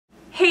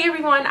Hey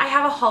everyone, I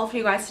have a haul for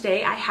you guys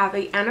today. I have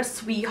a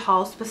Sui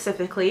haul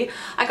specifically.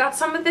 I got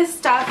some of this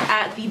stuff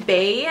at the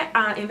Bay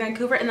in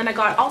Vancouver, and then I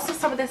got also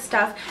some of this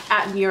stuff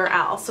at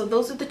Mural. So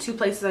those are the two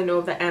places I know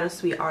of that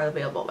Sui are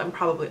available, and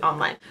probably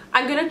online.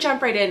 I'm gonna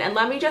jump right in, and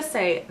let me just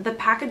say, the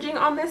packaging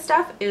on this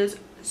stuff is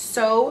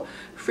so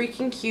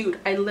freaking cute.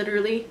 I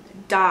literally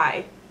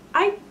die.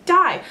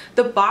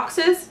 The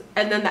boxes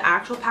and then the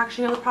actual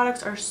packaging of the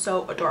products are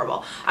so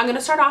adorable. I'm going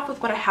to start off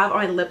with what I have on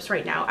my lips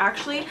right now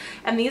actually,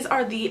 and these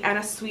are the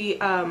Sui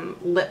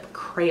lip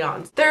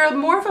crayons. They're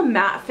more of a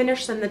matte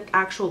finish than the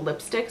actual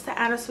lipsticks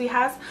that Sui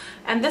has,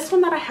 and this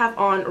one that I have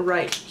on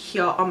right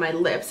here on my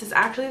lips is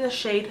actually the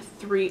shade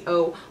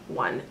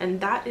 301,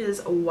 and that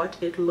is what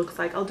it looks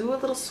like. I'll do a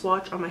little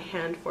swatch on my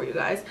hand for you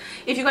guys.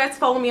 If you guys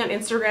follow me on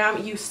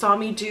Instagram, you saw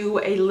me do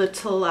a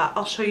little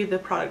I'll show you the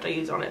product I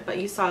use on it, but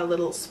you saw a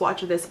little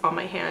swatch of this on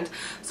my hand.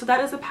 So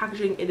that is the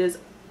packaging. It is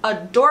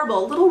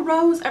adorable. Little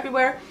rose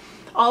everywhere.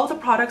 All of the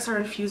products are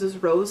infused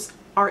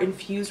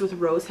with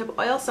rose hip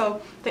oil,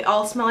 so they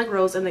all smell like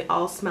rose and they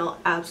all smell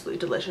absolutely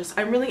delicious.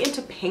 I'm really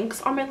into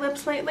pinks on my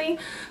lips lately,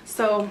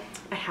 so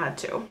I had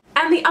to.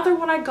 And the other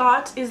one I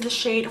got is the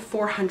shade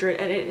 400,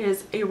 and it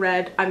is a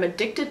red. I'm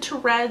addicted to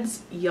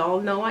reds. Y'all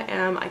know I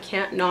am. I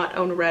can't not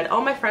own a red.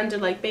 All my friends are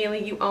like,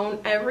 Bailey, you own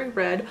every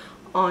red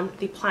on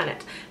the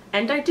planet.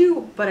 And I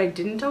do, but I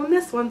didn't own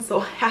this one, so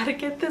I had to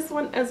get this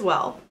one as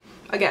well.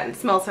 Again,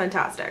 smells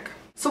fantastic.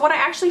 So what I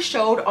actually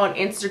showed on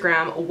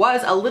Instagram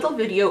was a little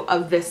video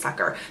of this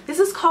sucker. This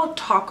is called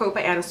Taco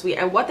by Sui,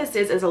 and what this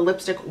is a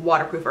lipstick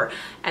waterproofer.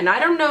 And I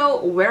don't know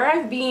where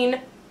I've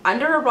been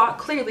under a rock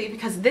clearly,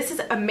 because this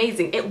is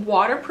amazing. It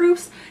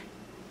waterproofs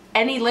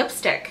any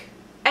lipstick.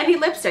 Any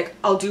lipstick.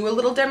 I'll do a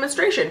little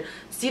demonstration.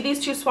 See these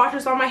two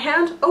swatches on my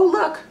hand? Oh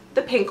look,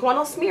 the pink one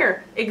will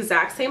smear.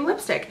 Exact same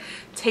lipstick.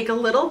 Take a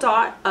little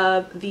dot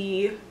of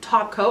the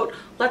top coat.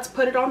 Let's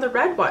put it on the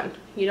red one.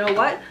 You know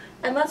what?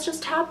 And let's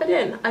just tap it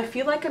in. I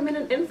feel like I'm in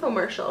an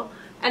infomercial.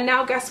 And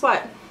now guess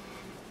what?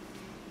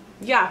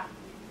 Yeah,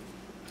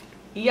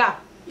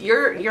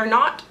 you're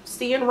not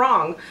seeing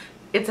wrong.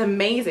 It's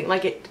amazing.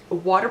 Like, it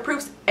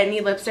waterproofs any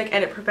lipstick,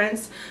 and it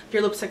prevents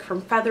your lipstick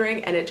from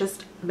feathering, and it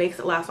just makes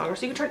it last longer.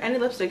 So you can turn any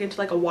lipstick into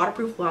like a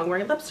waterproof long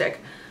wearing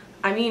lipstick.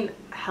 I mean,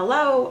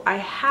 hello, I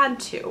had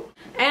to.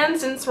 And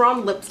since we're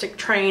on lipstick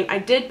train, I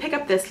did pick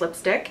up this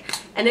lipstick,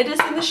 and it is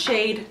in the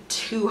shade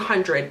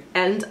 200,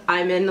 and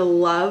I'm in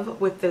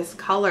love with this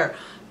color.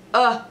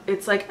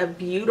 It's like a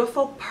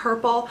beautiful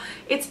purple.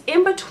 It's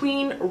in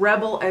between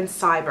Rebel and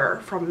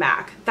Cyber from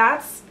MAC.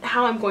 That's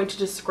how I'm going to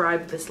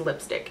describe this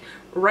lipstick.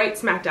 Right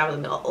smack down in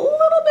the middle. A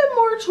little bit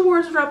more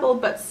towards Rebel,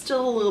 but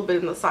still a little bit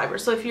in the Cyber.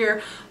 So if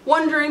you're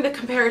wondering the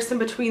comparison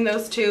between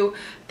those two,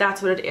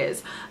 that's what it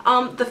is.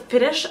 The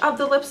finish of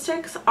the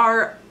lipsticks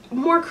are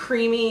more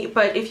creamy,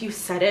 but if you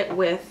set it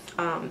with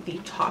the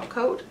top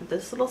coat,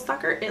 this little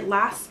sucker, it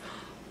lasts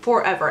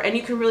forever, and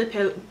you can really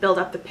build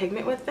up the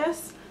pigment with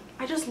this.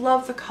 I just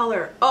love the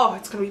color. Oh,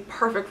 it's gonna be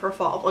perfect for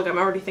fall. Like, I'm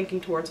already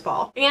thinking towards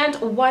fall. And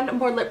one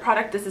more lip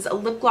product. This is a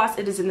lip gloss.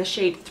 It is in the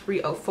shade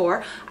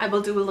 304. I will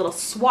do a little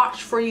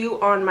swatch for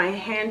you on my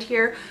hand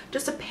here.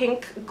 Just a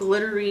pink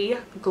glittery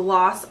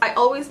gloss. I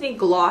always need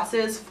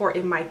glosses for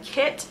in my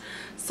kit.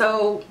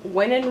 So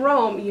when in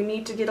Rome, you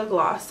need to get a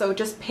gloss. So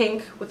just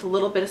pink with a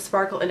little bit of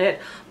sparkle in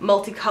it.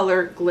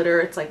 Multicolored glitter.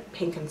 It's like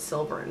pink and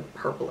silver and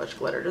purplish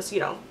glitter. Just,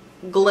 you know,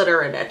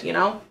 glitter in it, you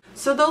know?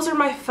 So those are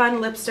my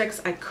fun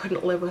lipsticks. I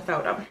couldn't live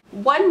without them.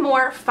 One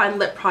more fun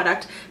lip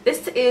product.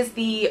 This is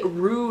the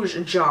Rouge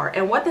Jar,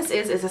 and what this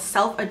is a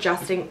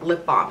self-adjusting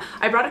lip balm.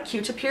 I brought a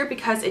Q-tip here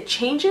because it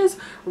changes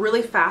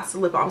really fast,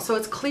 lip balm. So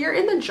it's clear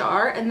in the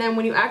jar, and then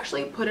when you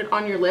actually put it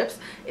on your lips,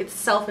 it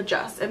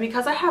self-adjusts. And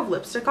because I have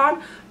lipstick on,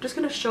 I'm just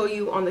going to show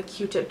you on the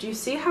Q-tip. Do you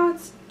see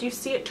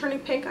it turning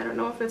pink? I don't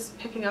know if it's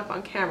picking up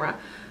on camera,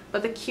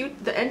 but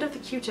the end of the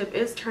Q-tip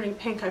is turning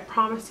pink, I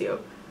promise you.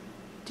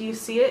 Do you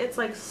see it? It's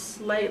like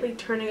slightly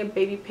turning a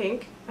baby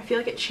pink. I feel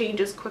like it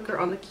changes quicker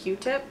on the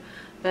Q-tip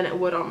than it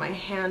would on my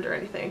hand or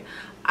anything.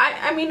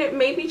 I mean, it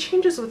maybe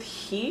changes with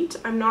heat.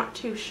 I'm not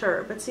too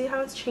sure, but see how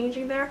it's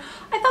changing there?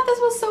 I thought this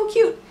was so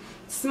cute.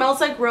 It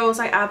smells like rose.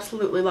 I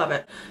absolutely love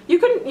it. You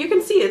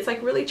can see it's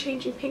like really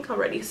changing pink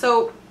already.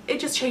 So it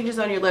just changes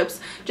on your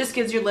lips. Just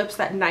gives your lips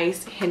that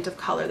nice hint of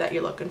color that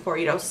you're looking for.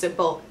 You know,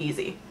 simple,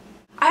 easy.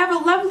 I have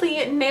a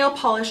lovely nail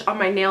polish on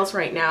my nails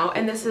right now,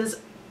 and this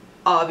is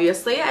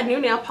obviously a new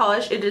nail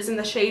polish. It is in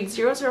the shade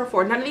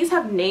 004. None of these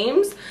have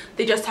names,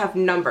 they just have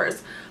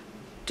numbers.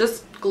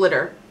 Just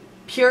glitter.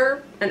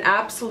 Pure and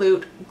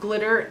absolute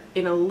glitter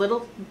in a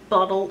little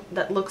bottle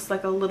that looks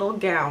like a little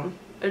gown.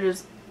 It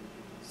is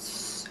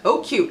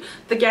so cute.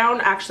 The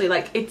gown actually,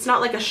 like, it's not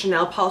like a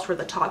Chanel polish where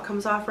the top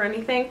comes off or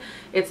anything.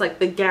 It's like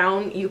the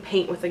gown you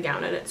paint with the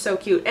gown, and it's so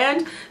cute.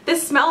 And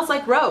this smells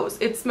like rose.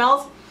 It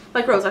smells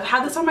like rose. I've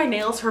had this on my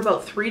nails for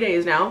about 3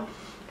 days now,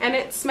 and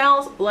it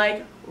smells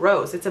like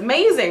rose. It's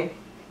amazing.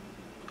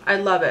 I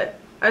love it.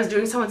 I was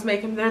doing someone's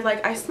makeup and they're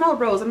like, I smell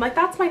rose. I'm like,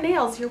 that's my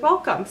nails. You're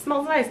welcome.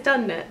 Smells nice,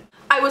 doesn't it?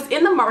 I was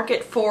in the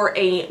market for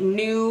a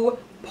new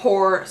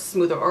pore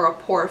smoother or a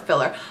pore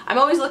filler. I'm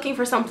always looking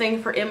for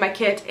something for in my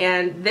kit,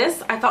 and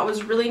this I thought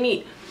was really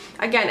neat.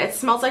 Again, it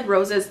smells like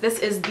roses. This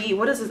is the,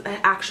 what is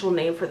the actual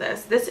name for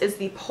this? This is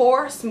the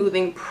Pore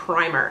Smoothing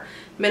Primer.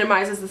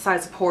 Minimizes the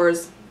size of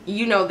pores.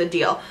 You know the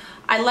deal.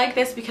 I like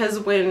this because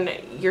when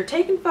you're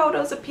taking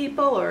photos of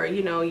people, or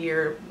you know,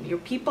 your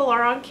people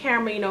are on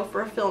camera, you know,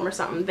 for a film or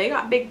something, they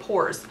got big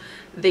pores.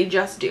 They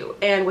just do.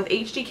 And with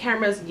HD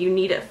cameras, you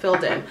need it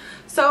filled in.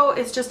 So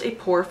it's just a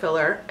pore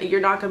filler. You're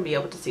not going to be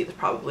able to see this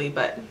probably,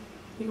 but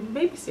you can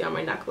maybe see on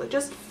my knuckle. It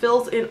just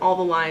fills in all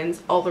the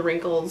lines, all the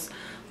wrinkles,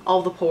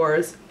 all the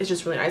pores. It's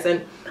just really nice,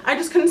 and I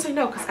just couldn't say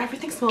no because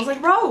everything smells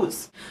like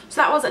rose.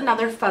 So that was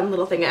another fun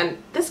little thing, and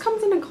this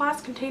comes in a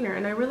glass container,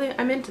 and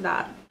I'm into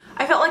that.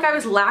 I felt like I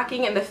was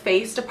lacking in the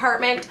face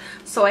department,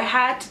 so I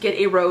had to get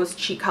a rose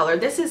cheek color.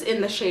 This is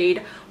in the shade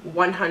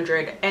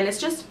 100, and it's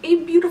just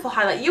a beautiful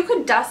highlight. You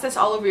could dust this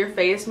all over your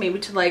face, maybe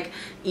to like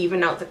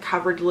even out the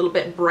coverage a little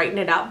bit, brighten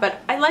it up,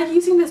 but I like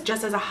using this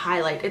just as a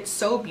highlight. It's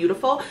so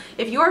beautiful.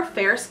 If you are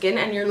fair skin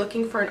and you're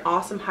looking for an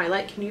awesome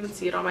highlight, can you even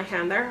see it on my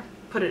hand there?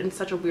 Put it in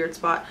such a weird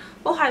spot.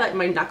 We'll highlight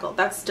my knuckle.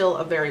 That's still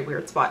a very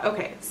weird spot.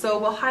 Okay, so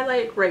we'll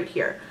highlight right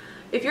here.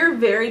 If you're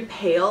very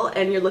pale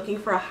and you're looking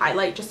for a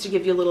highlight just to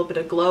give you a little bit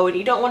of glow and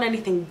you don't want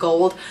anything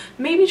gold,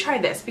 maybe try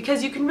this,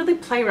 because you can really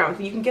play around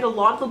with it. You can get a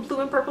lot of the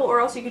blue and purple, or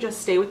else you could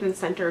just stay within the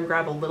center and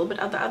grab a little bit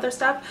of the other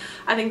stuff.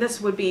 I think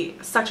this would be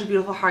such a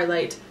beautiful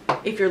highlight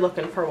if you're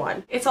looking for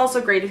one. It's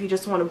also great if you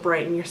just want to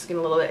brighten your skin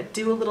a little bit.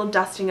 Do a little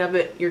dusting of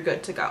it, you're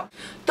good to go.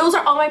 Those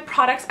are all my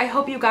products. I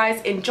hope you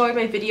guys enjoyed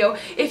my video.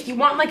 If you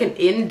want like an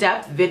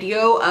in-depth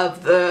video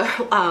of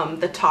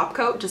the top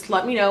coat, just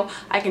let me know.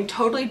 I can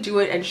totally do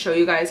it and show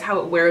you guys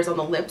how it wears on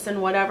the lips and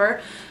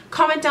whatever.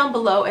 Comment down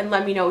below and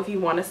let me know if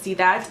you want to see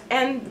that.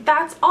 And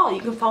that's all.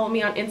 You can follow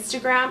me on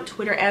Instagram,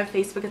 Twitter, and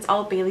Facebook. It's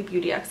all Bailey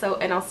Beauty XO,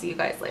 and I'll see you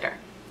guys later.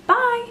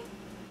 Bye!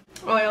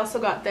 Oh, I also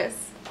got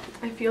this.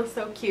 I feel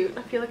so cute.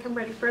 I feel like I'm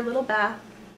ready for a little bath.